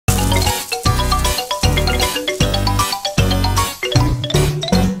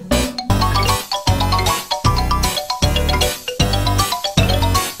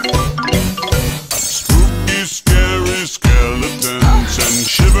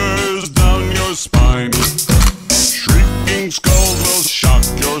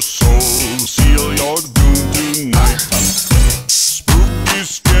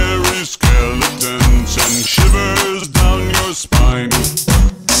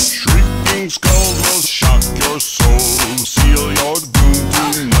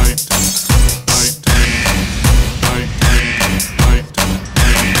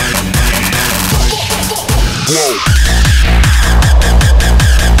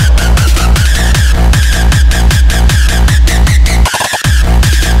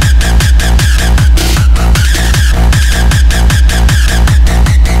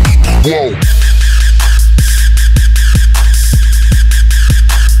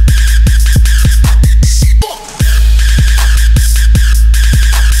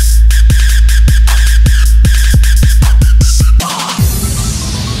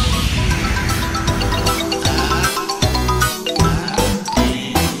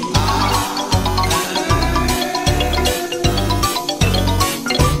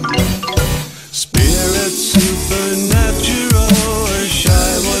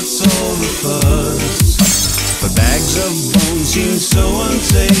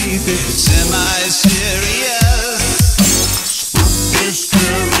tape, it's semi-serious. Spooky,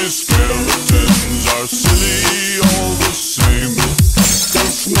 scary skeletons are silly all the same. The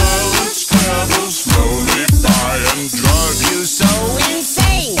smell its travel slowly by and drive You so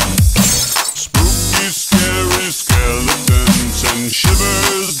insane. spooky, scary skeletons send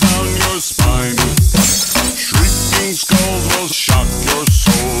shivers down your spine. Shrieking skulls will shock your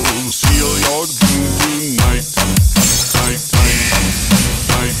soul, seal your doom tonight. Night, night, night,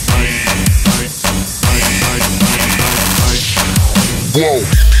 night, night, night, night, night, night, night.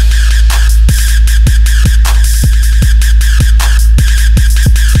 Whoa.